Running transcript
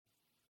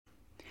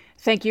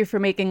Thank you for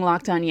making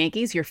Locked On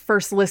Yankees your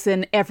first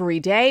listen every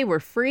day.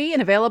 We're free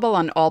and available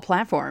on all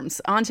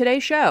platforms. On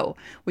today's show,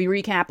 we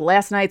recap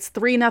last night's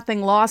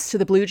 3-0 loss to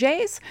the Blue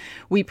Jays.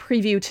 We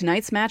preview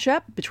tonight's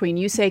matchup between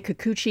Yusei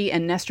Kikuchi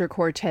and Nestor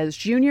Cortes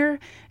Jr.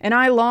 And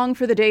I long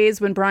for the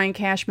days when Brian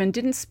Cashman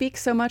didn't speak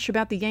so much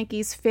about the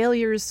Yankees'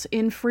 failures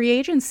in free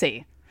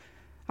agency.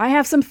 I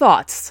have some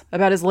thoughts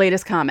about his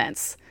latest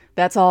comments.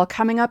 That's all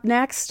coming up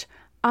next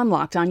on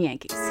Locked On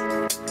Yankees.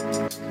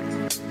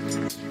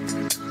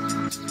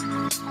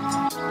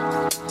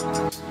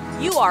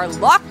 You are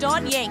Locked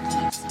On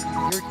Yankees,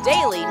 your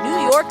daily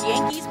New York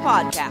Yankees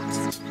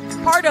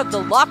podcast. Part of the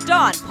Locked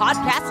On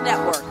Podcast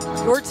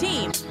Network, your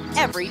team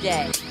every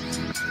day.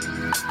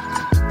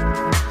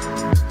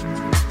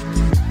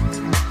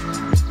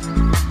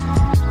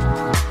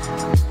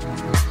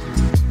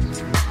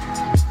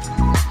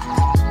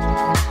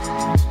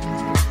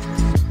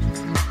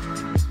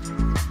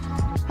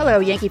 Hello,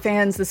 Yankee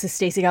fans. This is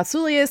Stacey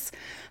Gotsoulias,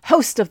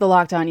 host of the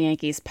Locked On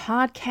Yankees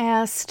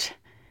podcast.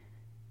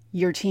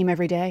 Your team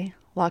every day,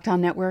 Locked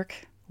On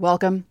Network.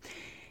 Welcome.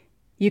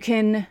 You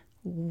can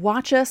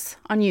watch us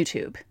on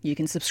YouTube. You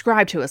can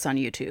subscribe to us on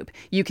YouTube.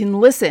 You can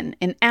listen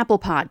in Apple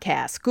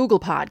Podcasts, Google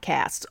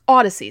Podcasts,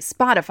 Odyssey,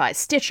 Spotify,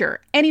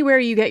 Stitcher, anywhere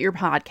you get your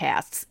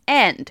podcasts.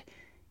 And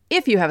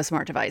if you have a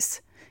smart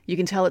device, you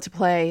can tell it to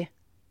play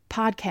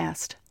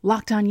podcast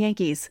Locked On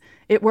Yankees.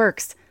 It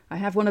works. I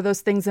have one of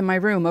those things in my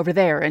room over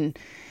there, and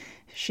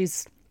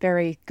she's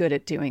very good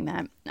at doing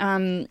that.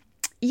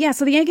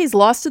 So the Yankees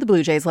lost to the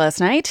Blue Jays last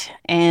night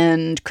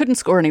and couldn't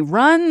score any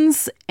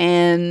runs,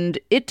 and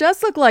it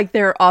does look like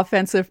their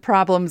offensive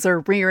problems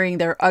are rearing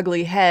their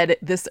ugly head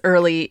this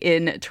early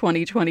in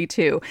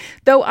 2022,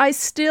 though I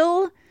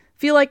still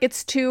feel like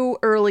it's too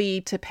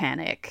early to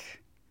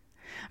panic.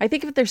 I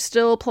think if they're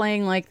still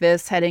playing like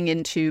this heading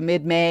into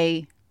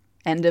mid-May,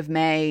 end of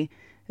May,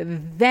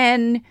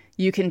 then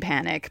you can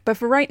panic. But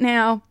for right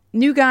now,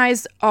 new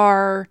guys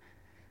are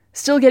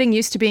still getting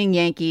used to being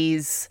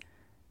Yankees.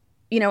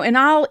 And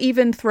I'll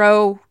even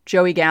throw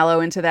Joey Gallo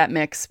into that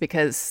mix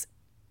because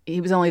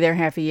he was only there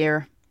half a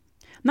year.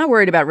 I'm not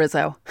worried about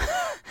Rizzo.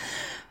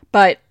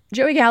 But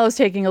Joey Gallo's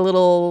taking a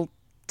little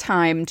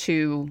time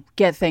to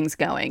get things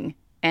going.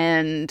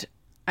 And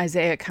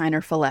Isaiah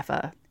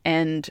Kiner-Falefa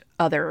and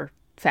other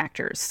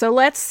factors. So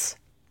let's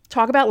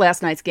talk about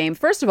last night's game.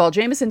 First of all,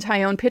 Jameson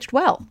Taillon pitched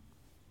well.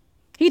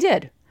 He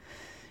did.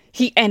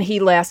 He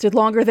lasted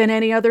longer than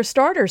any other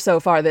starter so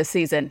far this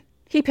season.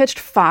 He pitched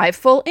 5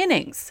 full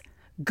innings.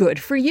 Good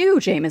for you,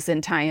 Jameson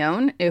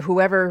Taillon.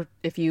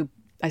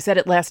 I said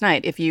it last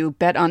night, if you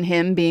bet on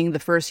him being the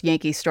first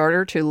Yankee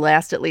starter to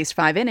last at least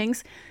 5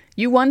 innings,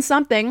 you won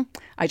something.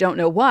 I don't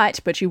know what,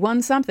 but you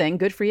won something.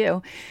 Good for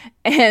you.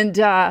 And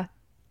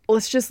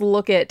let's just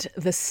look at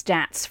the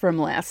stats from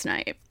last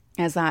night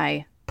as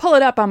I pull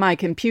it up on my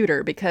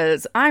computer,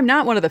 because I'm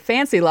not one of the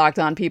fancy Locked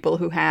On people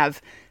who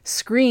have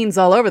screens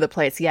all over the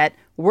place yet,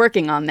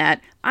 working on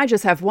that. I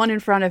just have one in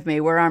front of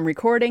me where I'm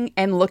recording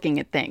and looking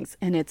at things,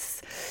 and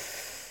it's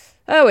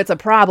a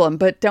problem,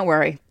 but don't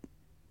worry.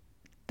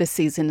 This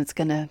season it's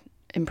going to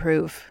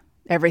improve.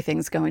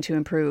 Everything's going to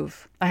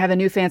improve. I have a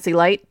new fancy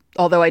light,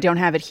 although I don't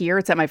have it here.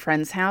 It's at my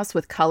friend's house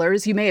with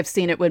colors. You may have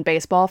seen it when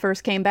baseball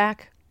first came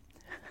back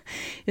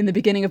in the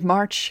beginning of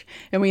March,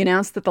 and we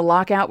announced that the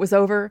lockout was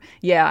over.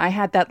 Yeah, I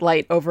had that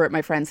light over at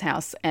my friend's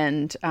house,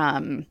 and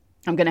I'm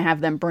going to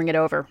have them bring it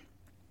over.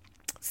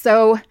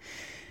 So,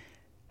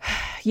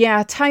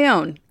 yeah,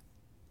 Taillon,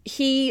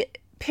 he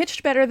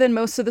pitched better than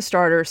most of the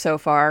starters so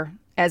far,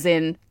 as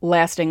in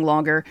lasting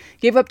longer.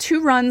 Gave up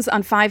 2 runs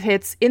on 5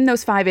 hits in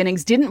those 5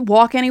 innings, didn't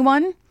walk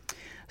anyone,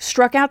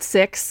 struck out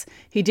 6.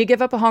 He did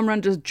give up a home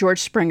run to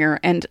George Springer.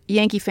 And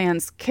Yankee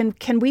fans,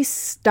 can we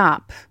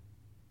stop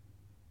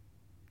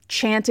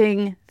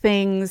chanting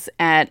things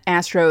at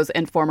Astros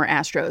and former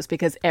Astros?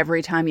 Because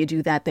every time you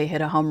do that, they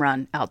hit a home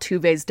run.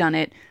 Altuve's done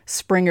it.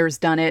 Springer's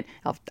done it.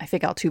 I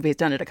think Altuve's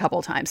done it a couple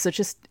of times. So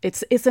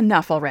it's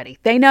enough already.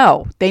 They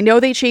know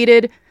they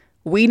cheated.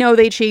 We know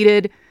they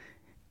cheated.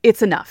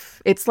 It's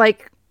enough. It's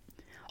like,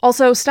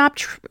 also stop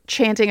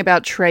chanting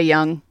about Trae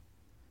Young.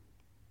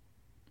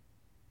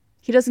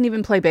 He doesn't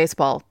even play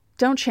baseball.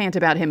 Don't chant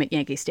about him at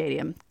Yankee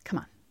Stadium. Come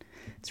on.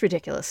 It's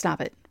ridiculous. Stop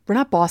it. We're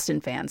not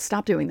Boston fans.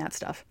 Stop doing that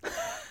stuff.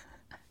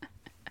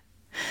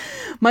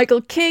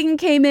 Michael King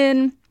came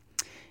in,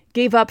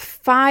 gave up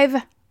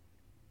 1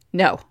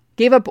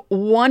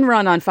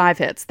 run on 5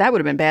 hits. That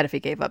would have been bad if he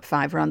gave up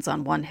 5 runs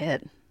on 1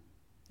 hit.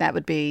 That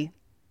wouldn't be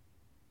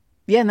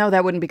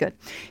good.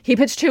 He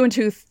pitched 2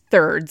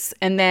 2/3,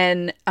 and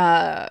then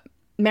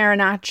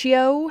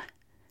Marinaccio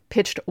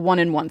pitched 1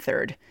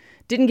 1/3.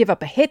 Didn't give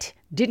up a hit,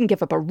 didn't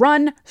give up a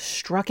run,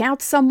 struck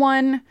out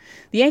someone.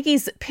 The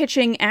Yankees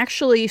pitching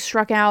actually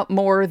struck out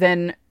more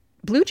than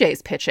Blue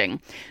Jays pitching.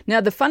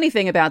 Now, the funny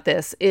thing about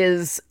this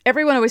is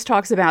everyone always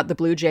talks about the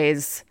Blue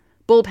Jays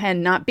bullpen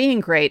not being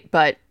great,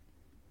 but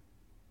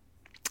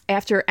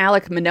after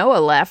Alek Manoah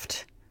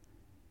left,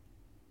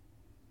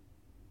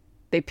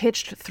 they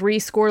pitched 3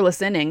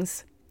 scoreless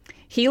innings.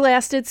 He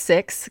lasted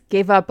 6,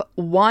 gave up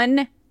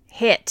 1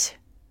 hit.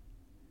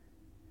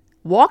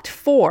 walked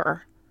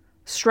 4,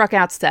 struck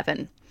out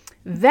 7.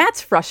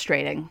 That's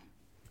frustrating.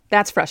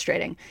 It's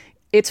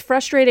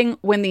frustrating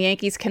when the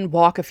Yankees can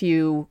work a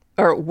few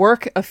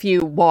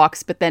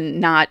walks, but then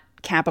not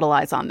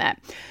capitalize on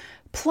that.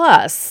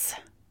 Plus,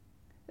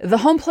 the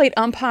home plate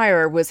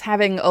umpire was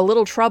having a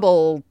little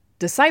trouble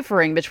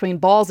deciphering between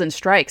balls and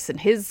strikes, and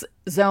his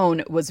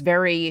zone was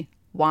very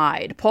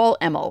wide. Paul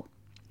Emmel.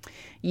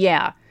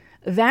 Yeah,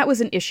 that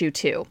was an issue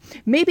too.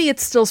 Maybe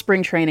it's still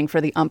spring training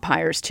for the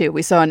umpires too.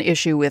 We saw an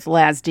issue with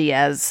Laz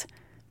Diaz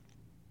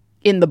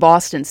in the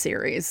Boston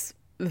series,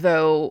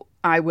 though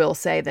I will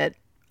say that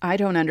I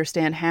don't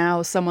understand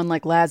how someone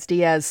like Laz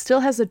Diaz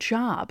still has a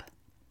job.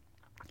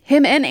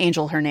 Him and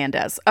Angel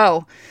Hernandez.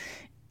 Oh,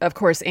 of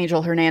course,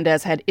 Angel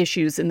Hernandez had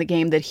issues in the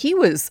game that he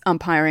was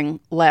umpiring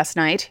last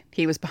night.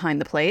 He was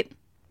behind the plate,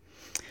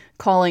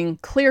 calling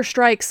clear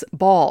strikes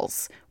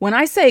balls. When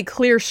I say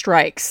clear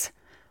strikes,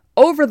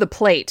 over the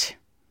plate,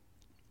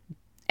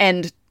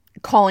 and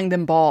calling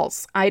them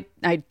balls, I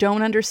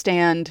don't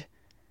understand.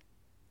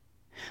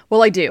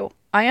 Well, I do.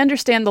 I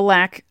understand the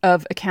lack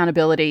of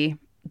accountability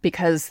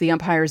because the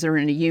umpires are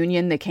in a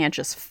union. They can't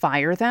just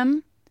fire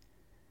them.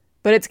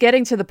 But it's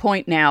getting to the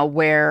point now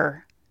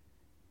where,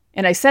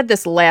 and I said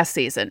this last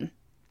season,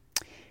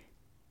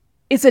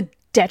 it's a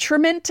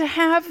detriment to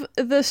have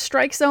the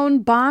strike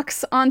zone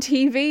box on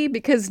TV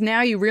because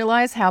now you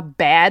realize how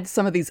bad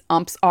some of these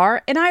umps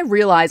are. And I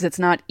realize it's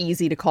not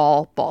easy to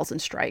call balls and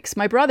strikes.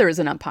 My brother is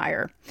an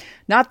umpire,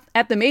 not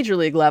at the major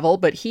league level,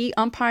 but he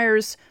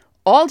umpires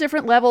all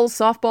different levels,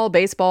 softball,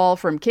 baseball,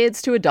 from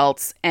kids to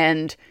adults.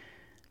 And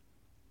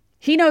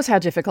he knows how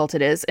difficult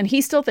it is. And he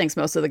still thinks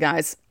most of the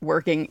guys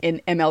working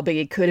in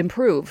MLB could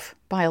improve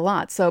by a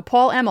lot. So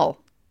Paul Emmel,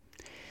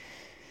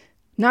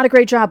 not a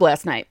great job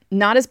last night.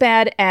 Not as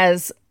bad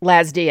as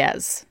Laz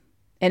Diaz.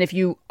 And if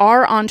you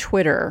are on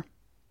Twitter,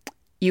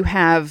 you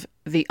have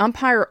the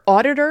umpire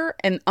auditor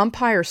and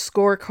umpire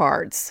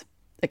scorecards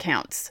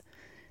accounts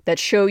that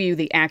show you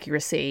the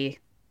accuracy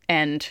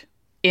and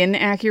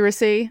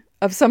inaccuracy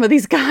of some of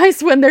these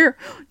guys when they're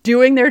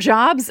doing their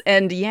jobs.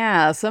 And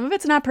yeah, some of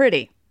it's not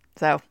pretty.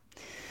 So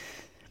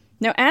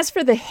now, as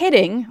for the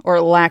hitting,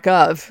 or lack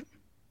of,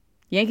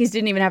 Yankees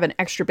didn't even have an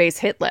extra base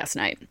hit last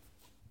night.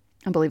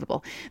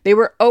 Unbelievable. They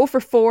were 0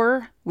 for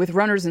 4 with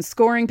runners in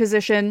scoring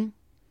position.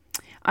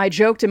 I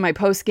joked in my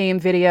post-game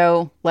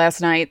video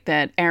last night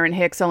that Aaron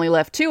Hicks only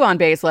left 2 on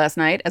base last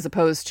night, as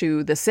opposed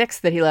to the 6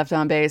 that he left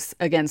on base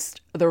against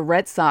the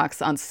Red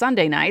Sox on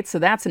Sunday night, so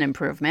that's an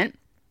improvement.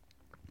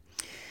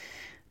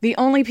 The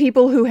only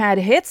people who had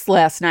hits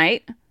last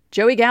night,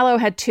 Joey Gallo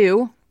had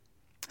 2.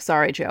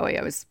 Sorry, Joey,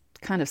 I was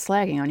kind of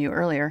slagging on you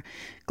earlier.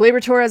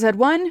 Gleyber Torres had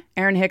 1,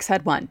 Aaron Hicks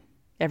had 1.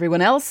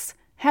 Everyone else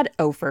had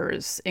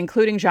offers,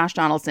 including Josh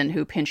Donaldson,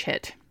 who pinch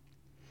hit.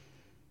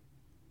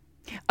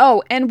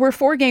 Oh, and we're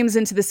 4 games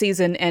into the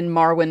season, and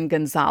Marwin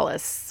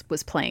Gonzalez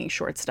was playing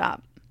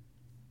shortstop,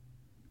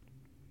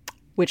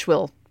 which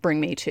will bring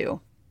me to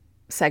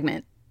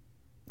segment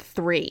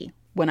 3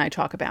 when I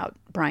talk about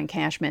Brian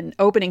Cashman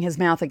opening his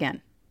mouth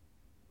again,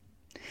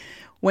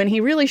 when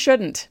he really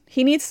shouldn't.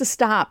 He needs to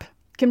stop.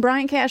 Can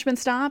Brian Cashman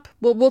stop?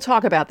 Well, we'll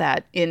talk about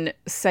that in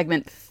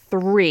segment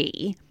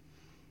 3.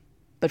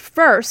 But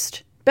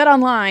first,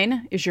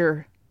 BetOnline is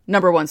your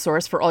number one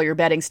source for all your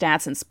betting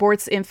stats and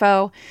sports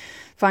info.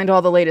 Find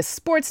all the latest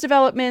sports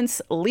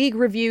developments, league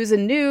reviews,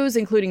 and news,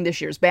 including this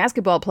year's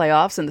basketball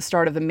playoffs and the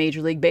start of the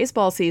Major League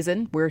Baseball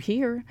season. We're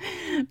here.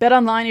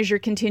 BetOnline is your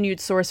continued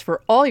source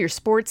for all your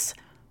sports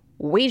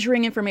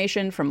wagering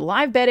information, from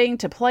live betting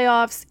to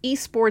playoffs,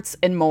 esports,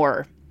 and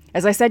more.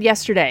 As I said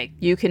yesterday,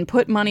 you can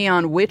put money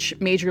on which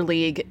Major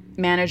League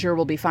manager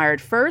will be fired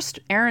first.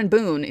 Aaron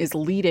Boone is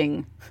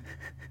leading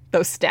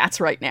those stats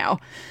right now.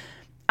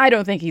 I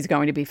don't think he's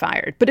going to be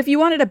fired. But if you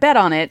wanted to bet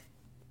on it,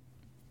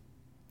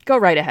 go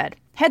right ahead.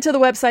 Head to the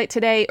website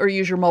today or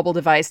use your mobile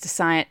device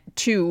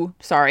to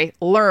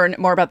learn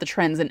more about the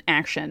trends in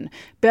action.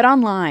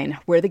 BetOnline,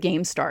 where the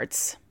game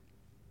starts.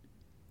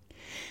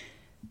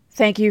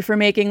 Thank you for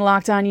making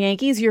Locked On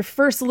Yankees your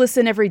first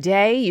listen every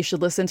day. You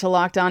should listen to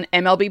Locked On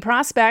MLB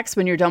Prospects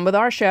when you're done with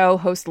our show.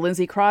 Host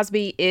Lindsey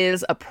Crosby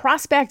is a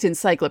prospect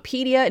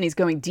encyclopedia, and he's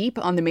going deep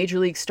on the Major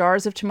League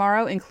stars of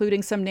tomorrow,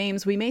 including some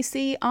names we may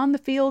see on the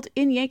field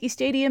in Yankee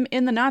Stadium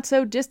in the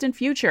not-so-distant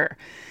future.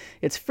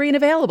 It's free and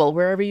available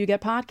wherever you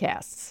get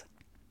podcasts.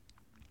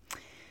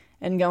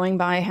 And going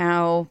by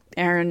how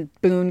Aaron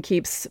Boone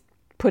keeps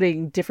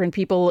putting different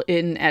people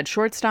in at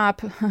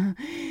shortstop,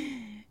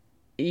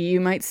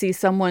 you might see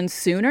someone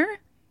sooner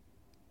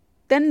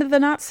than the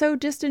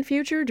not-so-distant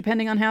future,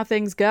 depending on how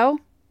things go.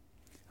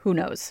 Who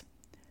knows?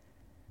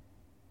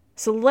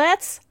 So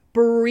let's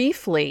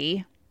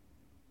briefly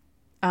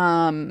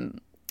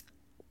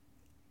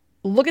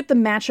look at the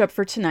matchup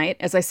for tonight.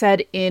 As I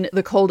said in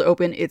the cold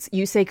open, it's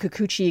Yusei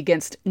Kikuchi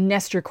against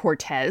Nestor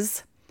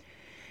Cortes.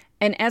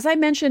 And as I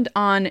mentioned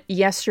on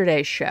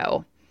yesterday's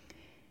show,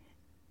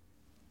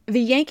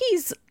 the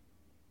Yankees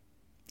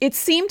it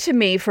seemed to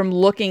me from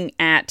looking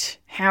at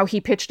how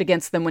he pitched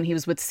against them when he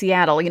was with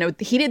Seattle,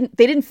 they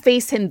didn't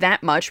face him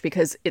that much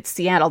because it's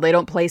Seattle. They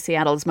don't play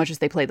Seattle as much as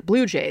they play the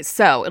Blue Jays.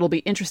 So it'll be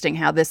interesting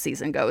how this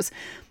season goes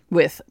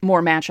with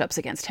more matchups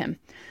against him.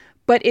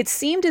 But it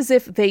seemed as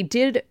if they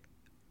did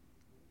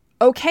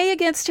okay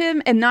against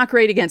him and not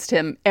great against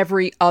him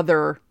every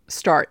other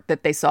start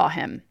that they saw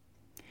him.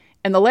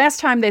 And the last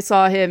time they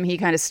saw him, he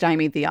kind of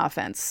stymied the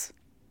offense,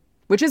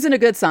 which isn't a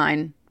good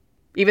sign,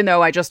 even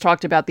though I just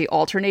talked about the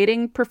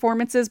alternating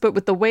performances. But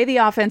with the way the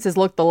offense has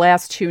looked the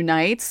last 2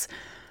 nights,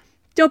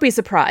 don't be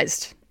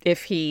surprised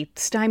if he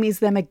stymies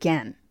them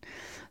again.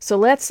 So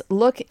let's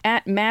look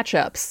at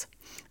matchups.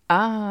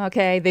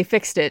 Okay, they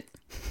fixed it.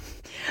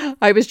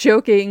 I was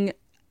joking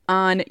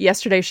on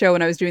yesterday's show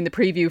when I was doing the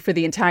preview for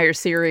the entire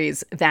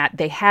series that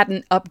they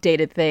hadn't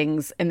updated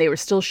things and they were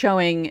still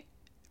showing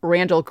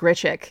Randal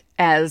Grichuk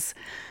as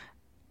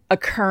a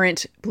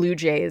current Blue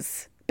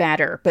Jays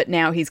batter, but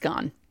now he's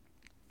gone.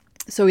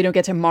 So we don't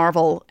get to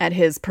marvel at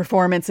his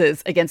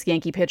performances against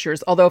Yankee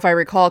pitchers. Although if I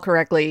recall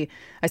correctly,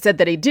 I said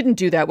that he didn't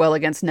do that well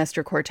against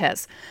Nestor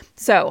Cortes.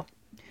 So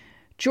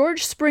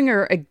George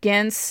Springer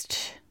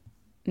against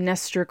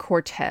Nestor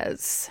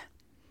Cortes.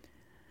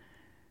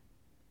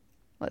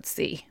 Let's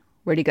see.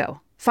 Where'd he go?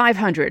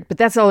 500, but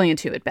that's only in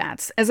 2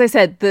 at-bats. As I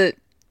said, the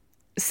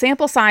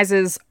sample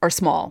sizes are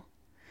small.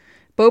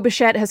 Bo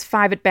Bichette has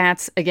 5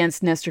 at-bats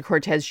against Nestor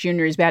Cortes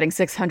Jr. He's batting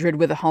 .600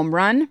 with a home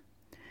run.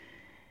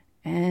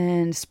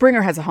 And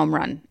Springer has a home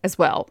run as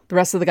well. The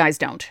rest of the guys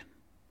don't.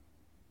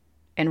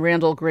 And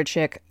Randal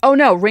Grichuk. Oh,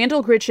 no.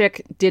 Randal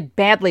Grichuk did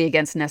badly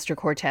against Nestor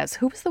Cortes.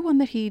 Who was the one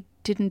that he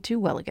didn't do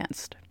well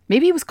against?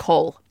 Maybe it was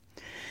Cole.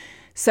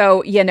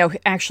 So, yeah, no,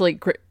 actually,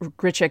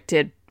 Grichuk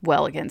did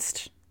well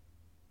against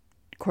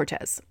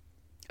Cortes.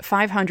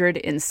 500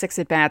 in 6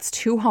 at-bats,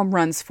 2 home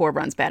runs, 4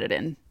 runs batted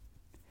in.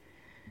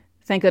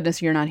 Thank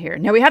goodness you're not here.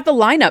 Now, we have the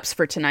lineups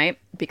for tonight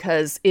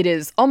because it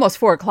is almost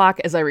 4 o'clock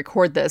as I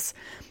record this.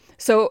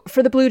 So,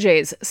 for the Blue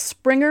Jays,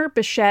 Springer,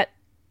 Bichette,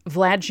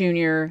 Vlad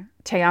Jr.,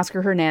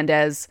 Teoscar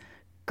Hernandez,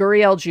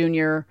 Gurriel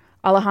Jr.,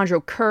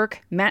 Alejandro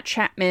Kirk, Matt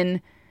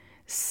Chapman,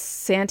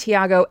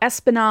 Santiago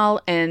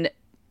Espinal, and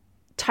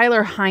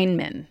Tyler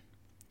Heineman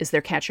is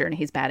their catcher, and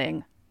he's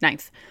batting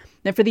 9th.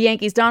 Then for the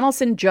Yankees,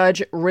 Donaldson,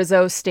 Judge,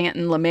 Rizzo,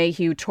 Stanton,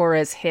 LeMahieu,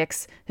 Torres,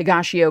 Hicks,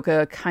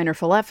 Higashioka,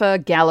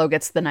 Kiner-Falefa. Gallo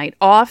gets the night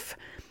off.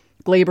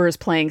 Gleyber is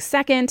playing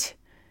second.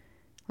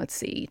 Let's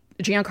see.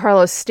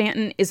 Giancarlo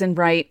Stanton is in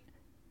right.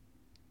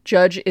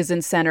 Judge is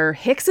in center.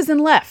 Hicks is in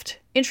left.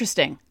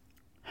 Interesting.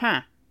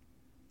 Huh.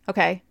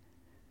 Okay.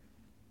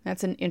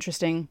 That's an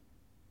interesting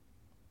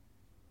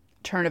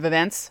turn of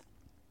events.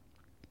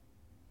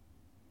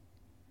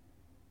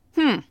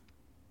 I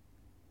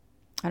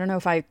don't know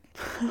if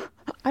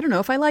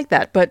I like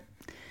that, but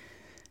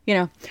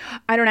I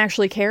don't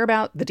actually care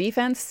about the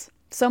defense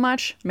so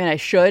much. I mean, I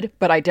should,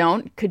 but I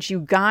don't. Could you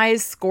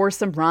guys score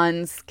some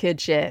runs?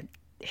 Could you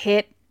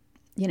hit,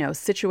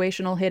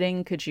 situational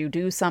hitting? Could you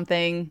do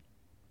something?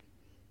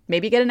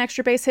 Maybe get an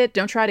extra base hit.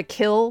 Don't try to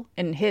kill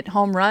and hit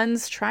home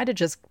runs. Try to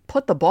just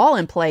put the ball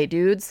in play,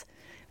 dudes.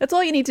 That's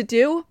all you need to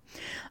do.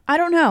 I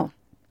don't know.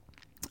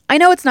 I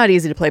know it's not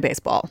easy to play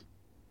baseball.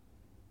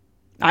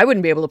 I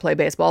wouldn't be able to play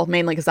baseball,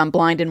 mainly because I'm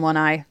blind in one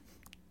eye.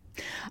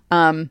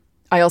 I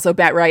also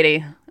bat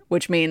righty,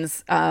 which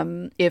means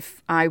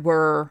if I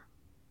were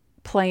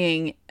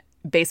playing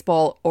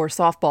baseball or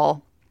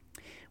softball,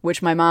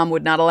 which my mom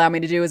would not allow me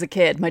to do as a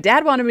kid. My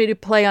dad wanted me to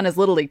play on his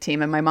Little League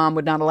team, and my mom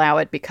would not allow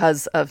it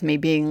because of me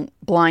being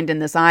blind in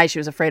this eye. She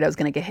was afraid I was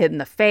going to get hit in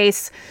the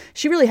face.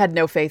 She really had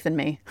no faith in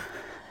me.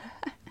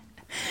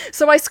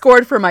 So I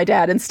scored for my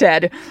dad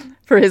instead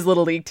for his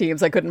Little League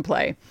teams. I couldn't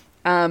play.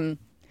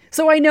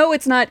 So I know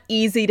it's not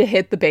easy to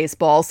hit the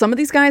baseball. Some of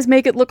these guys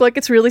make it look like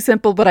it's really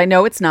simple, but I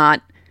know it's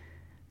not.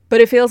 But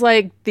it feels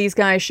like these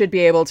guys should be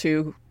able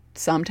to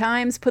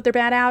sometimes put their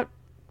bat out,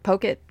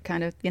 poke it,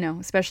 kind of,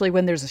 especially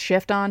when there's a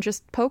shift on,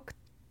 just poke,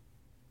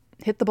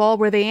 hit the ball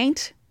where they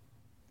ain't.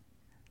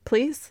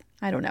 Please?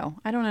 I don't know.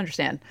 I don't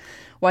understand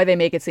why they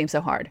make it seem so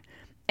hard.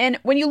 And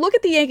when you look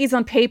at the Yankees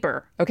on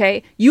paper,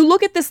 okay, you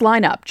look at this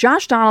lineup,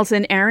 Josh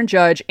Donaldson, Aaron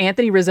Judge,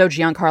 Anthony Rizzo,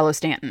 Giancarlo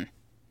Stanton.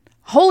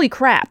 Holy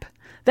crap.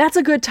 That's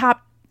a good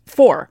top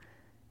 4.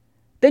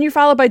 Then you're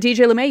followed by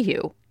DJ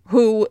LeMahieu,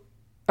 who,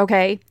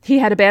 okay, he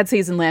had a bad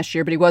season last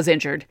year, but he was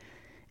injured.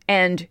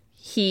 And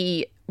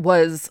he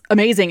was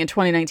amazing in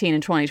 2019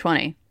 and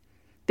 2020.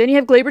 Then you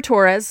have Gleyber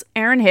Torres,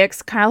 Aaron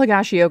Hicks, Kyle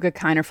Higashioka,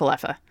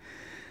 Kiner-Falefa.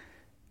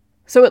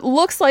 So it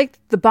looks like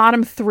the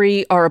bottom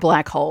 3 are a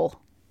black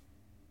hole.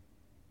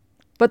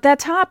 But that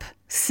top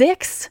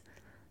 6,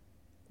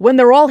 when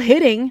they're all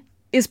hitting,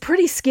 is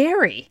pretty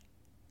scary.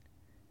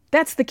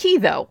 That's the key,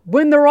 though.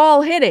 When they're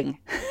all hitting.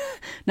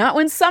 Not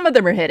when some of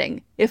them are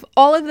hitting. If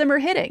all of them are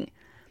hitting.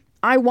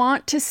 I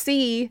want to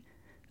see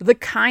the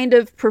kind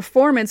of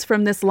performance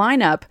from this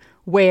lineup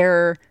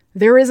where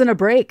there isn't a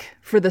break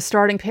for the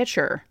starting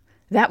pitcher.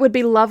 That would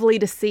be lovely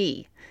to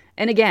see.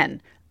 And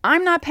again,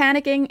 I'm not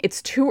panicking.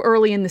 It's too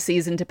early in the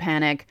season to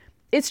panic.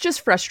 It's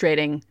just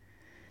frustrating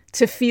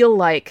to feel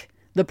like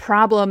The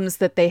problems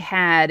that they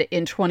had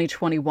in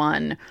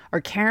 2021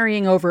 are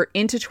carrying over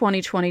into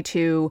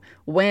 2022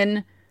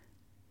 when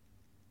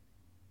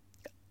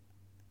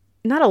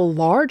not a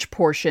large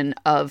portion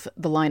of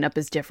the lineup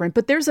is different,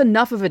 but there's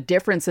enough of a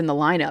difference in the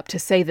lineup to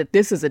say that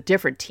this is a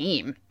different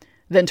team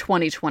than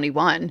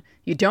 2021.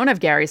 You don't have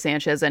Gary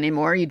Sanchez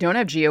anymore. You don't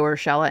have Gio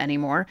Urshela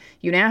anymore.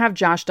 You now have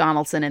Josh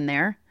Donaldson in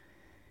there.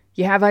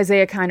 You have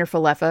Isaiah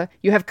Kiner-Falefa.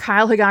 You have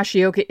Kyle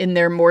Higashioka in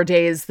there more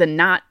days than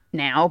not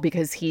now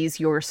because he's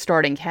your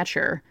starting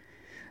catcher.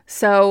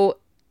 So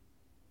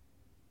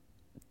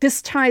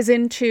this ties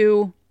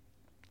into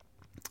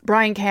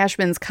Brian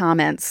Cashman's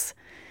comments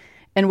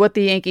and what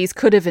the Yankees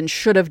could have and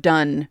should have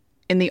done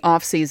in the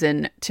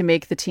offseason to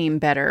make the team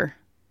better,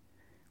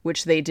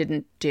 which they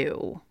didn't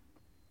do.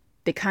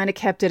 They kind of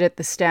kept it at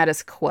the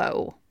status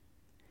quo.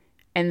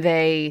 And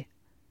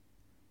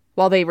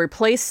while they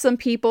replaced some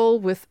people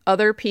with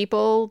other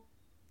people,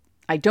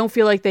 I don't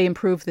feel like they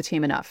improved the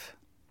team enough,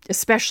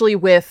 especially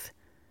with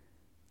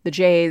the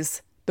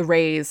Jays, the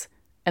Rays,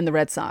 and the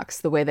Red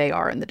Sox, the way they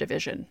are in the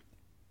division.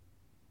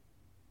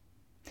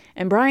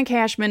 And Brian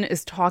Cashman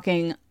is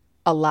talking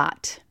a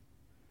lot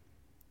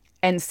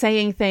and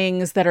saying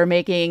things that are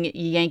making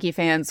Yankee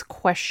fans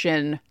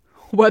question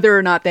whether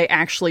or not they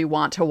actually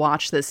want to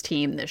watch this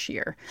team this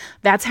year.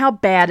 That's how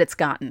bad it's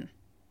gotten.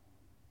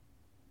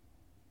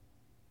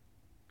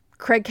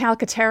 Craig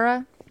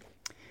Calcaterra,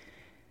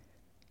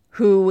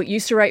 who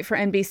used to write for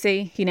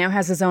NBC, he now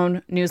has his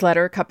own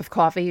newsletter, Cup of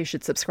Coffee. You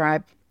should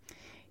subscribe.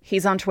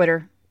 He's on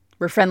Twitter.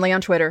 We're friendly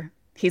on Twitter.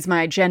 He's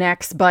my Gen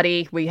X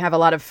buddy. We have a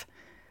lot of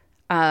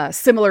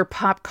similar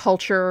pop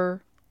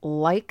culture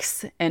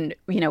likes, and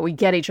we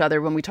get each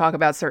other when we talk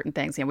about certain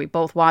things. We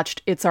both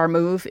watched It's Our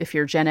Move. If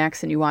you're Gen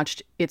X and you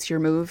watched It's Your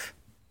Move,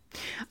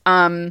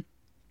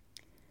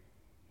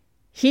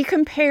 he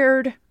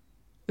compared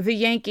the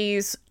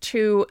Yankees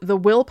to the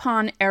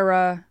Wilpon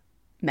era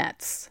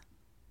Mets.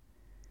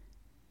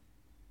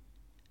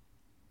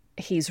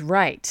 He's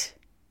right,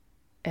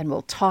 and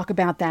we'll talk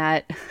about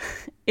that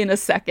in a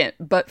second.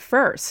 But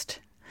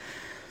first,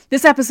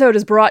 this episode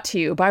is brought to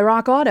you by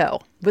Rock Auto.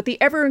 With the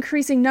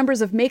ever-increasing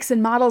numbers of makes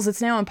and models,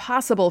 it's now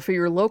impossible for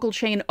your local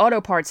chain auto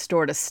parts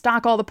store to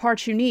stock all the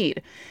parts you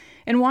need.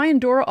 And why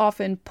endure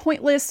often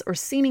pointless or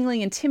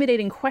seemingly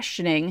intimidating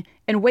questioning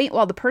and wait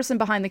while the person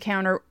behind the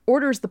counter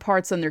orders the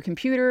parts on their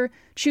computer,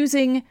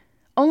 choosing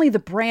only the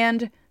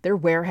brand their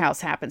warehouse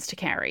happens to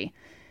carry?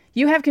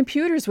 You have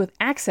computers with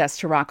access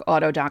to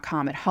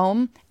rockauto.com at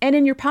home and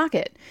in your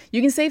pocket.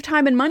 You can save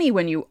time and money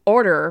when you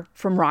order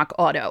from Rock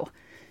Auto.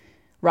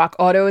 Rock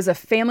Auto is a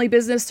family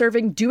business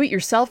serving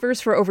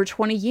do-it-yourselfers for over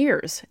 20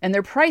 years, and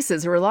their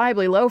prices are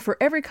reliably low for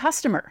every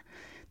customer.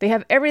 They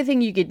have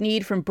everything you could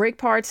need, from brake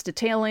parts to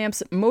tail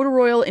lamps, motor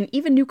oil, and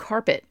even new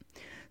carpet.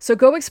 So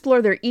go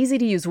explore their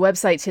easy-to-use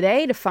website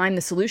today to find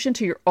the solution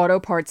to your auto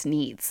parts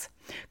needs.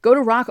 Go to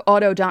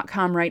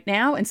rockauto.com right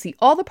now and see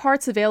all the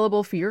parts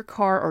available for your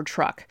car or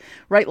truck.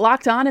 Write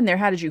Locked On in their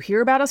How Did You Hear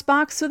About Us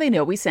box so they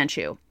know we sent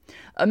you.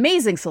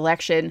 Amazing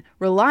selection,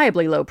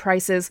 reliably low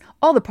prices,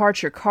 all the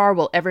parts your car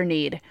will ever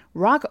need.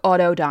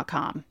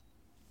 rockauto.com.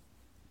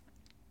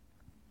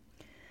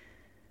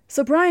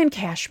 So Brian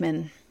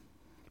Cashman,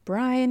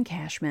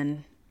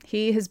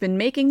 he has been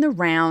making the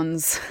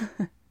rounds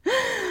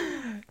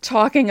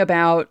talking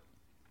about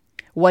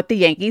what the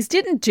Yankees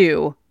didn't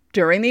do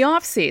during the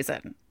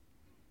offseason.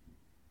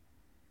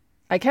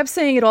 I kept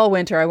saying it all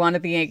winter I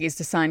wanted the Yankees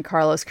to sign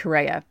Carlos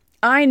Correa.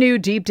 I knew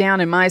deep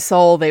down in my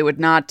soul they would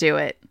not do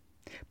it.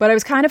 But I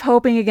was kind of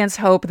hoping against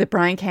hope that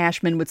Brian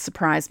Cashman would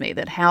surprise me,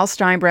 that Hal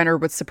Steinbrenner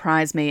would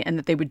surprise me, and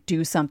that they would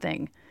do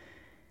something.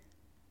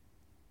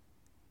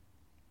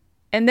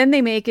 And then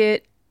they make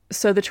it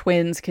so the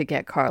Twins could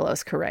get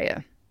Carlos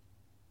Correa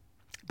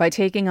by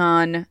taking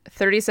on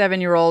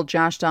 37-year-old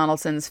Josh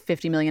Donaldson's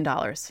 $50 million.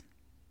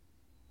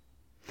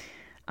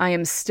 I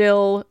am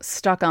still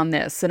stuck on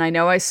this, and I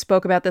know I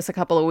spoke about this a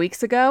couple of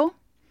weeks ago,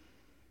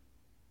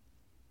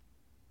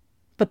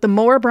 but the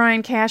more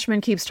Brian Cashman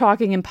keeps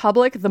talking in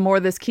public, the more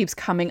this keeps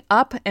coming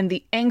up, and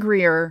the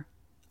angrier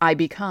I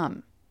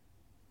become.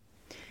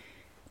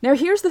 Now,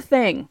 here's the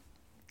thing.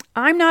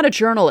 I'm not a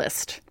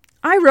journalist.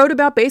 I wrote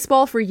about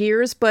baseball for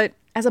years, but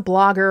as a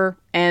blogger,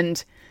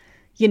 and,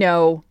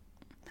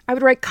 I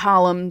would write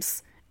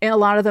columns, and a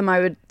lot of them I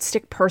would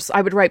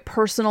I would write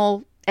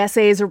personal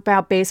essays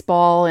about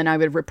baseball, and I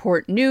would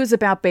report news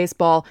about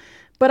baseball,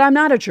 but I'm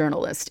not a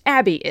journalist.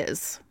 Abby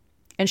is,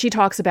 and she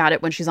talks about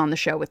it when she's on the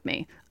show with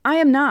me. I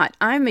am not.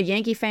 I'm a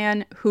Yankee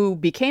fan who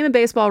became a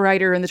baseball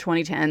writer in the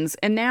 2010s,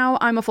 and now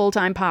I'm a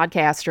full-time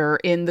podcaster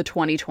in the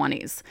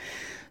 2020s.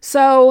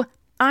 So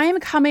I'm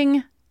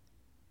coming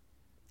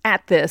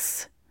at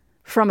this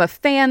from a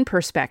fan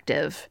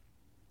perspective,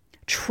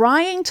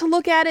 trying to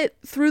look at it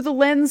through the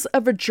lens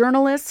of a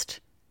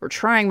journalist, or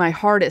trying my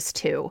hardest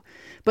to.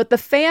 But the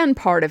fan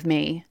part of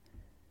me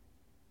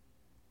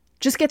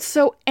just gets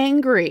so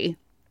angry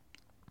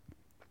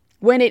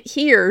when it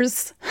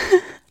hears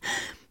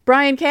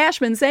Brian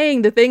Cashman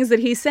saying the things that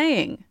he's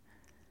saying.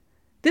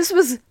 This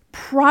was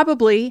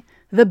probably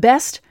the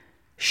best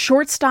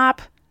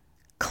shortstop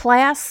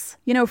class,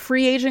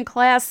 free agent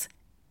class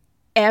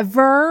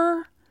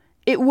ever,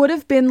 it would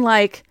have been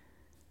like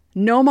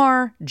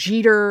Nomar,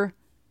 Jeter,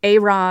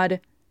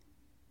 A-Rod,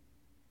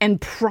 and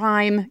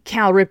prime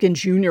Cal Ripken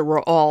Jr.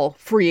 were all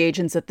free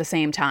agents at the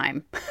same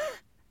time.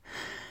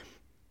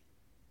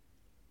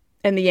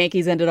 And the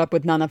Yankees ended up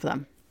with none of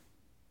them.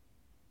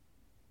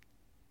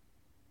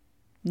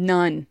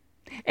 None.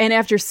 And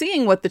after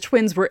seeing what the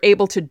Twins were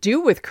able to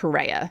do with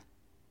Correa,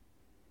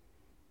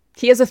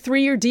 he has a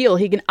 3-year deal.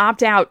 He can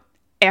opt out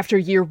after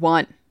year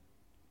 1.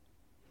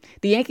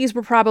 The Yankees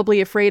were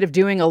probably afraid of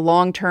doing a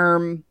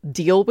long-term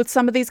deal with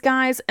some of these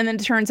guys. And then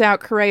it turns out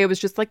Correa was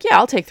just like, yeah,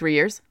 I'll take 3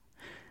 years,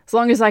 as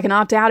long as I can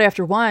opt out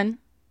after 1.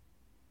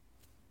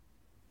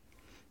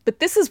 But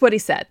this is what he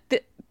said.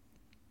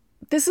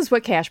 This is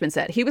what Cashman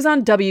said. He was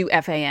on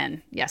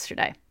WFAN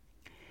yesterday.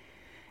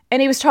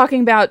 And he was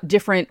talking about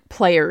different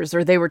players,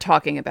 or they were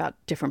talking about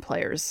different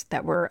players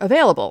that were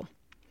available.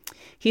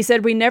 He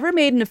said, we never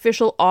made an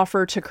official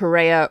offer to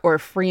Correa or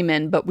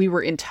Freeman, but we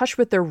were in touch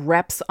with their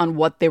reps on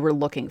what they were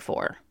looking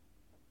for.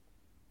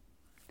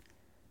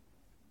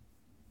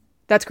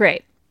 That's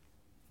great.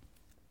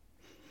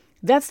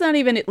 That's not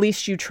even at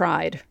least you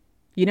tried.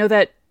 You know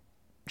that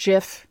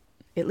GIF?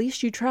 At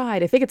least you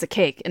tried. I think it's a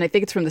cake, and I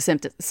think it's from The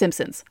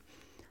Simpsons.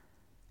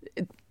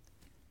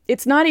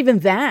 It's not even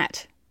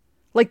that.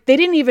 Like, they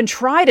didn't even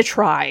try to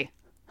try.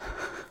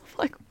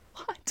 Like,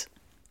 what?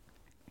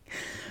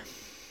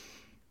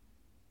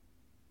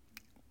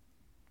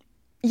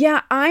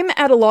 Yeah, I'm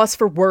at a loss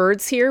for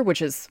words here,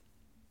 which is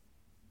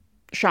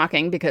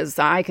shocking because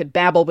I could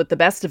babble with the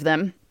best of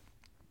them.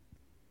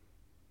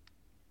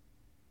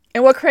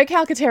 And what Craig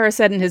Calcaterra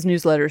said in his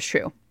newsletter is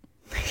true.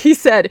 He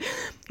said,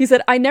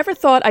 I never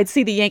thought I'd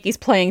see the Yankees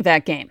playing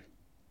that game.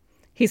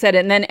 He said,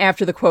 and then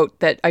after the quote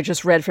that I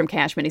just read from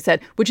Cashman, he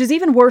said, which is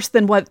even worse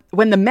than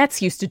when the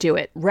Mets used to do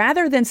it.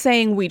 Rather than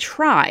saying we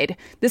tried,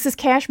 this is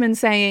Cashman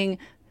saying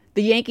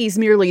the Yankees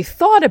merely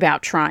thought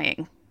about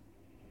trying.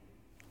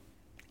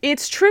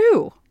 It's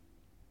true.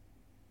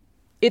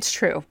 It's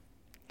true.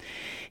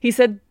 He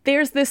said,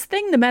 there's this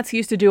thing the Mets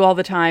used to do all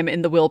the time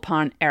in the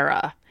Wilpon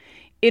era,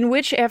 in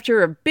which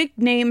after a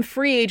big-name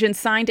free agent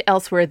signed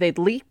elsewhere, they'd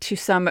leak to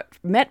some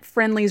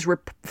Met-friendly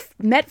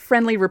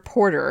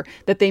reporter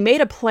that they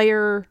made a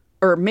player,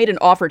 or made an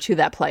offer to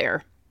that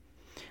player.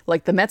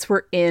 Like the Mets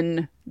were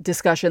in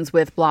discussions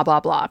with blah, blah,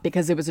 blah,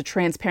 because it was a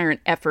transparent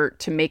effort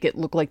to make it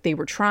look like they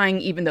were trying,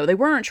 even though they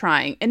weren't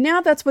trying. And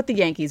now that's what the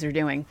Yankees are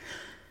doing.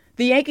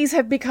 The Yankees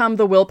have become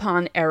the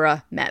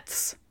Wilpon-era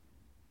Mets.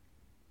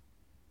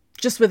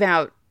 Just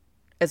without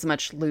as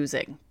much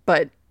losing,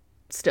 but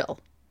still.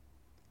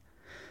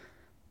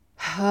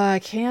 I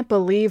can't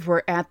believe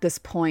we're at this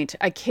point.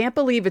 I can't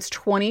believe it's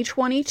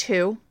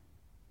 2022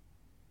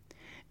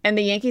 and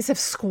the Yankees have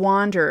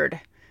squandered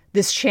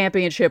this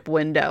championship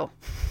window.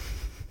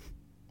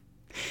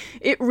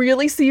 It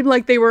really seemed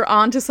like they were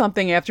onto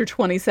something after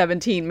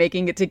 2017,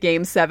 making it to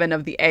Game 7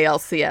 of the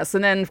ALCS.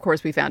 And then, of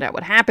course, we found out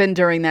what happened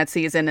during that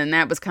season, and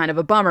that was kind of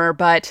a bummer,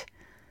 but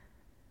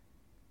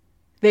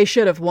they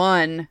should have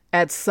won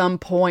at some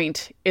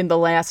point in the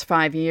last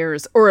 5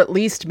 years, or at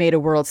least made a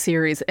World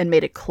Series and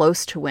made it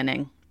close to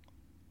winning.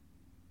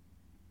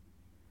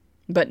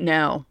 But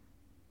no.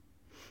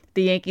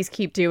 The Yankees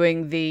keep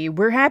doing the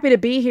 "we're happy to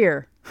be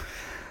here"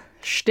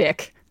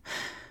 shtick.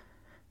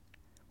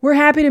 We're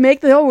happy to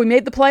we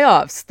made the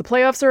playoffs. The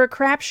playoffs are a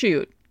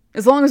crapshoot.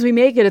 As long as we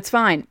make it, it's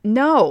fine.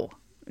 No,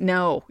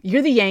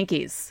 you're the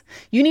Yankees.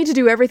 You need to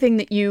do everything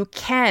that you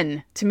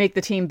can to make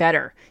the team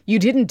better. You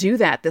didn't do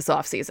that this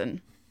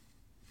offseason.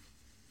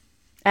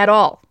 At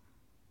all.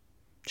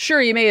 Sure,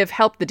 you may have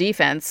helped the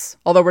defense,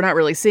 although we're not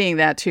really seeing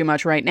that too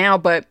much right now.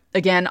 But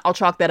again, I'll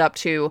chalk that up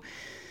to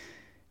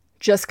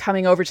just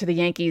coming over to the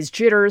Yankees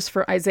jitters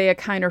for Isaiah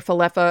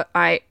Kiner-Falefa.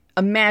 I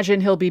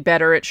imagine he'll be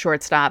better at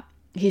shortstop.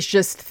 He's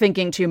just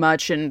thinking too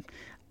much, and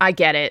I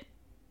get it.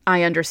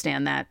 I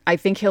understand that. I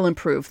think he'll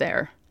improve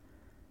there.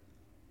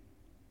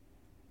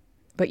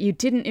 But you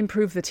didn't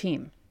improve the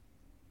team.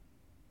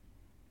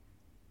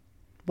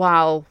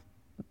 While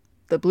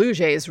the Blue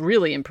Jays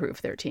really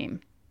improved their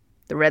team.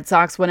 The Red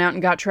Sox went out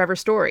and got Trevor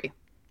Story.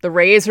 The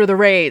Rays are the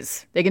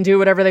Rays. They can do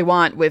whatever they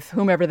want with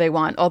whomever they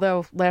want.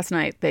 Although last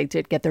night they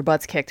did get their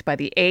butts kicked by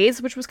the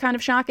A's, which was kind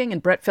of shocking,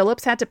 and Brett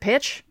Phillips had to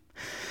pitch.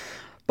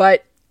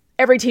 But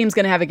every team's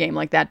going to have a game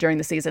like that during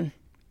the season.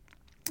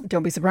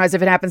 Don't be surprised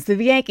if it happens to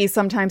the Yankees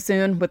sometime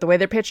soon with the way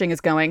their pitching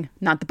is going.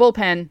 Not the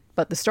bullpen,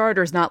 but the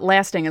starters not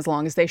lasting as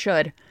long as they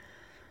should.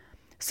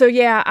 So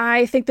yeah,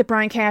 I think that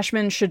Brian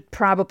Cashman should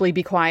probably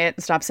be quiet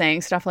and stop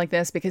saying stuff like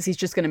this because he's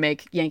just going to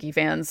make Yankee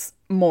fans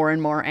more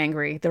and more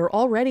angry. They're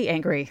already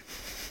angry.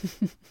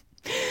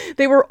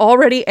 They were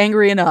already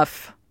angry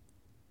enough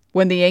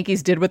when the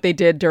Yankees did what they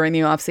did during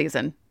the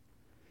offseason.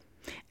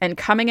 And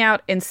coming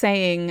out and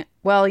saying,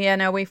 well, yeah,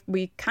 no,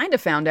 we kind of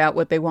found out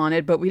what they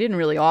wanted, but we didn't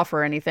really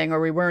offer anything, or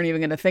we weren't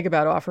even going to think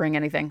about offering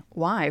anything.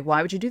 Why?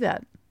 Why would you do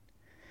that?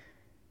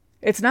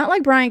 It's not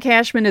like Brian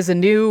Cashman is a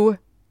new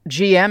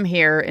GM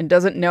here and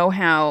doesn't know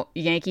how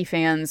Yankee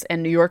fans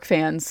and New York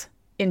fans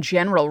in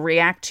general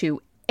react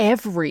to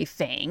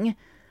everything.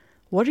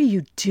 What are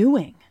you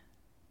doing?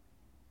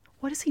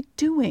 What is he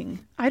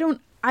doing? I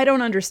don't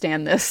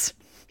understand this.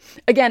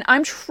 Again,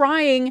 I'm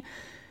trying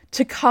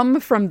to come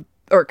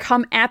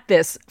at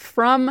this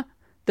from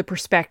the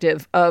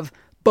perspective of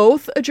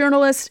both a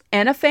journalist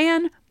and a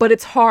fan, but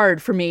it's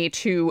hard for me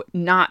to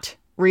not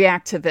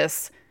react to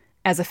this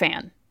as a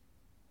fan.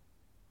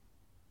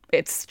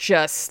 It's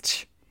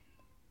just,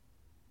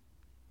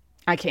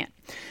 I can't.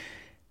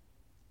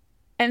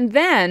 And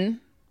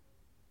then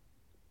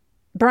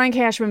Brian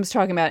Cashman was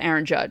talking about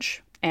Aaron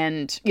Judge.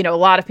 And, a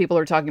lot of people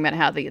are talking about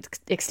how the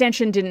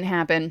extension didn't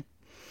happen.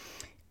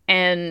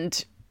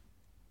 And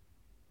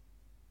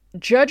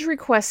Judge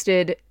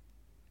requested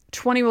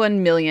 $21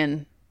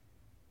 million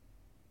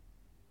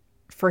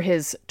for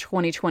his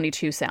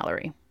 2022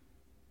 salary.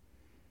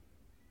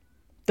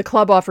 The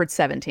club offered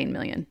 $17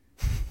 million.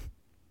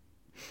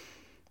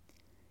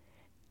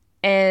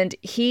 And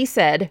he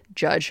said,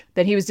 Judge,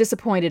 that he was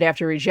disappointed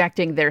after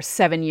rejecting their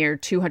 7-year,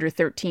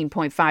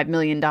 $213.5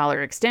 million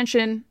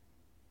extension,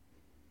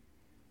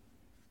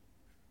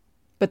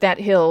 but that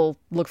he'll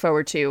look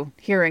forward to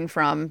hearing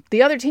from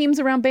the other teams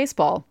around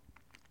baseball.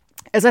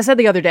 As I said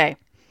the other day,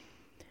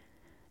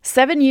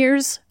 7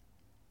 years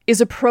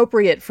is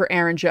appropriate for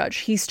Aaron Judge.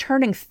 He's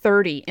turning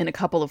 30 in a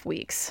couple of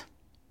weeks.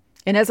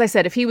 And as I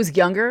said, if he was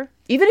younger,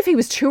 even if he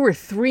was 2 or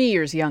 3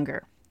 years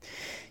younger,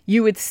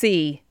 you would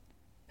see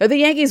the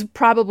Yankees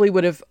probably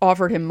would have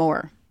offered him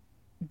more.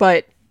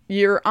 But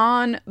you're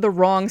on the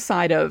wrong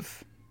side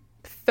of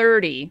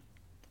 30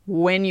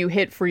 when you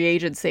hit free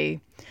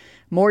agency.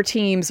 More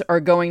teams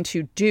are going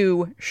to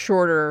do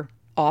shorter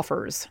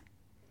offers.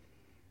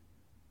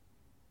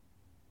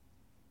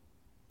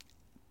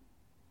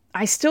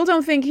 I still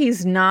don't think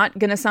he's not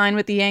going to sign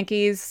with the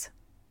Yankees.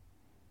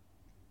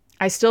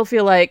 I still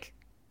feel like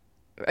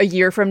a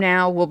year from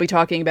now, we'll be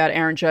talking about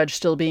Aaron Judge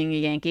still being a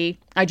Yankee.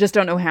 I just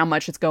don't know how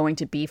much it's going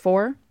to be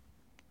for.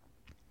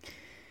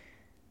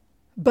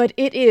 But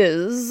it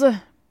is,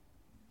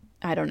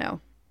 I don't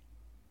know.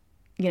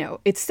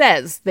 It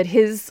says that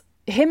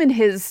him and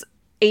his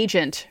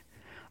agent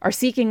are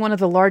seeking one of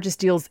the largest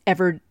deals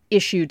ever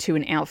issued to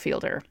an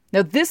outfielder.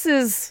 Now, this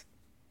is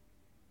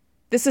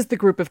the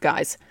group of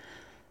guys.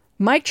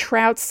 Mike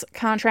Trout's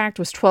contract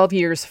was 12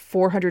 years,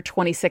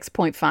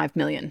 $426.5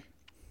 million.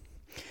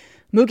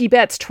 Mookie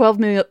Betts,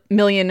 $12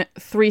 million,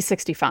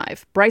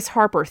 $365. Bryce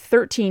Harper,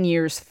 13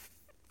 years,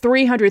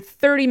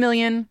 $330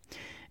 million.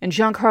 And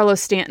Giancarlo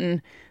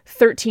Stanton,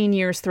 13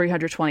 years,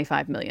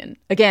 $325 million.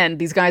 Again,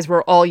 these guys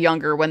were all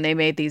younger when they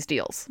made these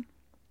deals.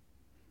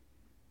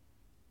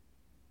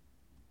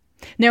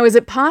 Now, is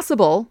it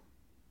possible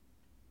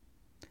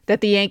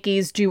that the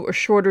Yankees do a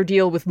shorter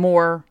deal with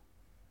more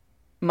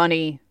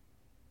money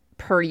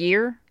per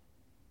year?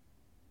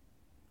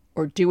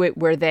 Or do it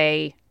where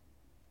they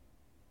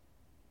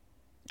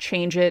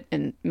change it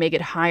and make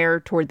it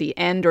higher toward the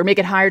end, or make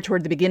it higher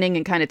toward the beginning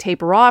and kind of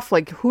taper off?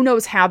 Like, who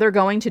knows how they're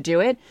going to do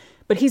it?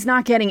 But he's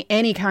not getting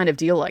any kind of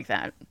deal like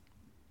that.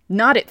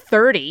 Not at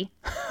 30.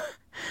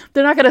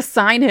 They're not going to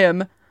sign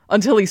him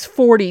until he's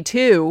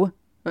 42.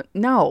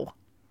 No.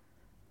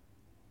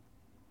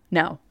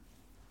 I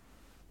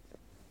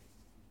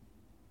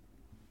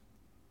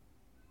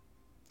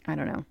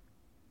don't know.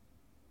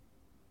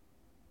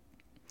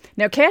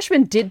 Now,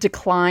 Cashman did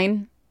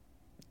decline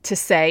to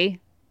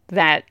say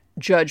that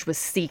Judge was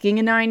seeking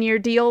a 9-year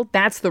deal.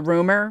 That's the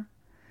rumor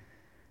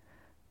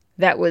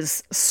that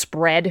was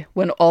spread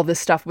when all this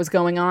stuff was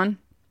going on.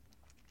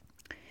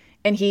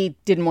 And he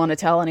didn't want to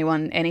tell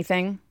anyone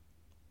anything.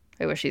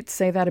 I wish he'd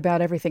say that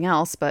about everything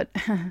else, but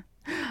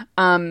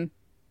now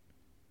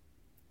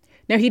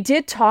he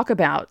did talk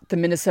about the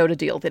Minnesota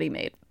deal that he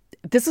made.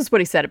 This is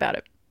what he said about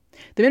it.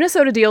 The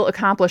Minnesota deal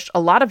accomplished a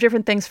lot of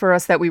different things for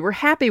us that we were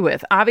happy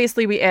with.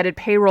 Obviously, we added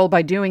payroll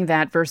by doing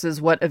that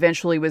versus what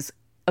eventually was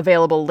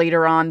available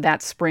later on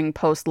that spring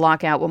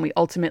post-lockout when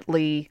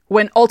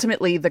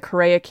ultimately the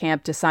Correa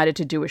camp decided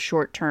to do a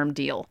short-term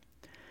deal.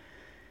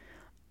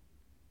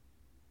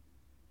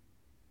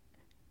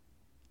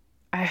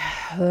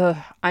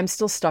 I'm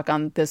still stuck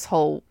on this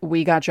whole,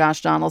 we got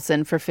Josh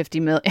Donaldson for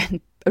 $50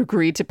 million,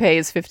 agreed to pay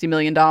his $50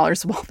 million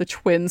while the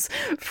Twins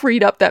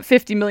freed up that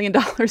 $50 million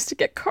to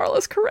get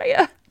Carlos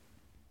Correa.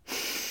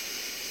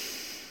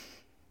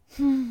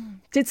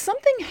 Did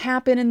something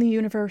happen in the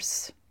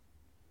universe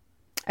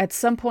at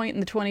some point in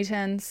the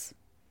 2010s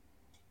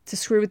to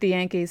screw with the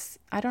Yankees?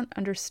 I don't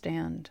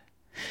understand.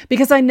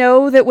 Because I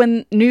know that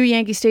when new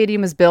Yankee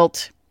Stadium was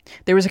built,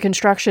 there was a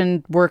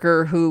construction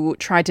worker who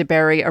tried to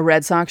bury a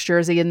Red Sox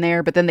jersey in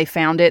there, but then they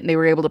found it and they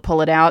were able to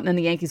pull it out. And then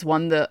the Yankees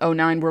won the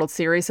 2009 World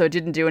Series, so it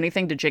didn't do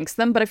anything to jinx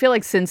them. But I feel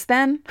like since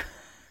then,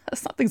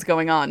 something's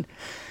going on.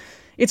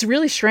 It's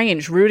really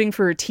strange rooting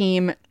for a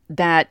team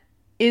that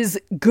is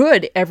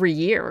good every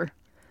year.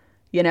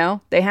 You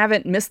know, they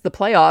haven't missed the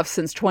playoffs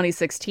since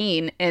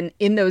 2016. And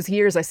in those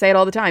years, I say it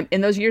all the time, in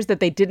those years that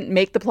they didn't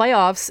make the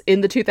playoffs in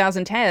the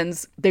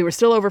 2010s, they were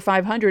still over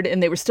 500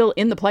 and they were still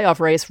in the playoff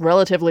race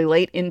relatively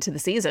late into the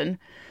season.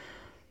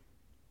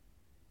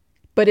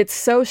 But it's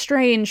so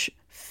strange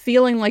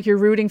feeling like you're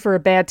rooting for a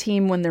bad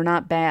team when they're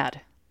not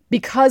bad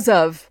because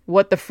of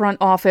what the front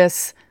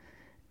office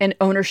and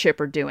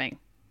ownership are doing.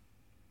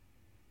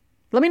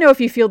 Let me know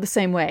if you feel the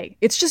same way.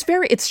 It's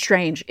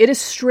strange. It is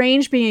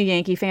strange being a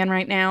Yankee fan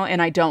right now,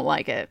 and I don't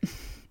like it.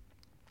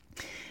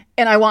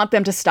 And I want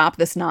them to stop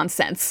this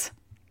nonsense.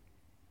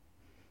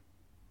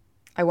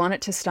 I want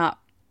it to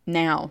stop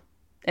now.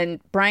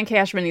 And Brian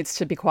Cashman needs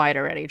to be quiet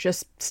already.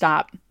 Just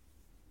stop.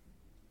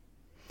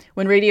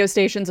 When radio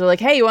stations are like,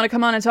 hey, you want to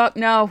come on and talk?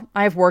 No,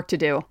 I have work to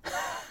do.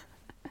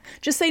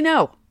 Just say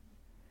no.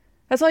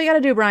 That's all you got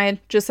to do, Brian.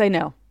 Just say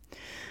no.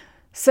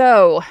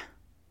 So,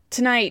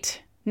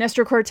 tonight,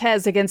 Nestor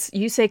Cortez against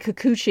Yusei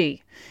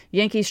Kikuchi.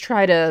 Yankees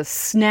try to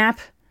snap.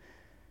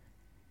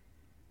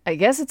 I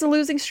guess it's a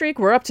losing streak.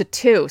 We're up to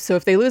 2. So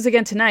if they lose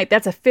again tonight,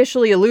 that's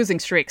officially a losing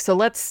streak. So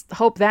let's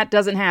hope that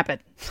doesn't happen.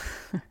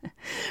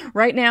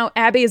 Right now,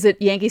 Abby is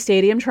at Yankee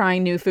Stadium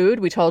trying new food.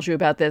 We told you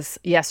about this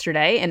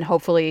yesterday, and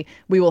hopefully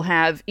we will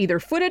have either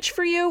footage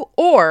for you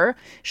or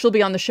she'll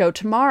be on the show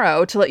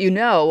tomorrow to let you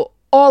know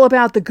all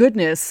about the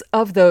goodness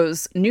of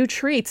those new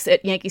treats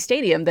at Yankee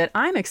Stadium that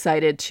I'm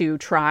excited to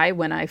try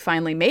when I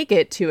finally make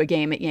it to a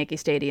game at Yankee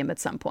Stadium at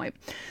some point.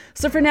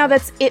 So for now,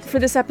 that's it for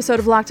this episode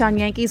of Locked On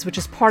Yankees, which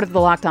is part of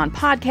the Locked On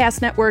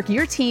Podcast Network,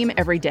 your team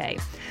every day.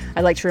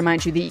 I'd like to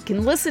remind you that you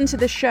can listen to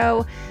the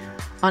show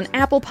on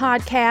Apple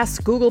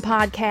Podcasts, Google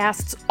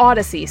Podcasts,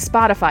 Odyssey,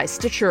 Spotify,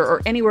 Stitcher,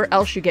 or anywhere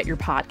else you get your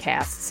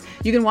podcasts.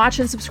 You can watch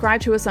and subscribe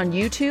to us on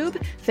YouTube.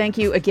 Thank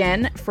you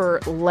again for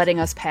letting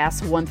us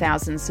pass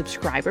 1,000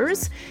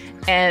 subscribers.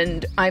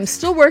 And I'm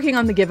still working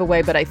on the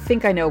giveaway, but I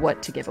think I know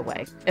what to give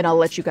away, and I'll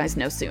let you guys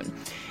know soon.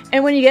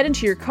 And when you get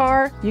into your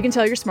car, you can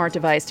tell your smart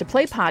device to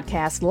play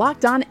podcast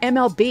Locked On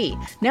MLB.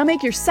 Now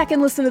make your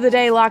second listen of the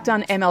day Locked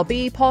On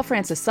MLB. Paul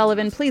Francis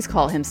Sullivan, please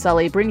call him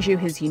Sully, brings you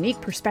his unique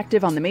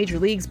perspective on the major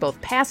leagues, both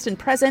past and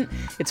present.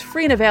 It's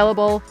free and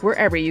available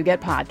wherever you get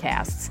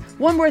podcasts.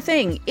 One more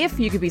thing, if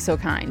you could be so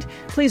kind,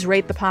 please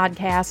rate the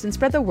podcast and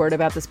spread the word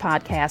about this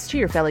podcast to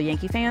your fellow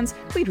Yankee fans.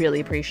 We'd really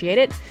appreciate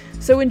it.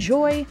 So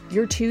enjoy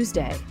your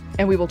Tuesday,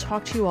 and we will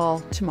talk to you all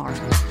tomorrow.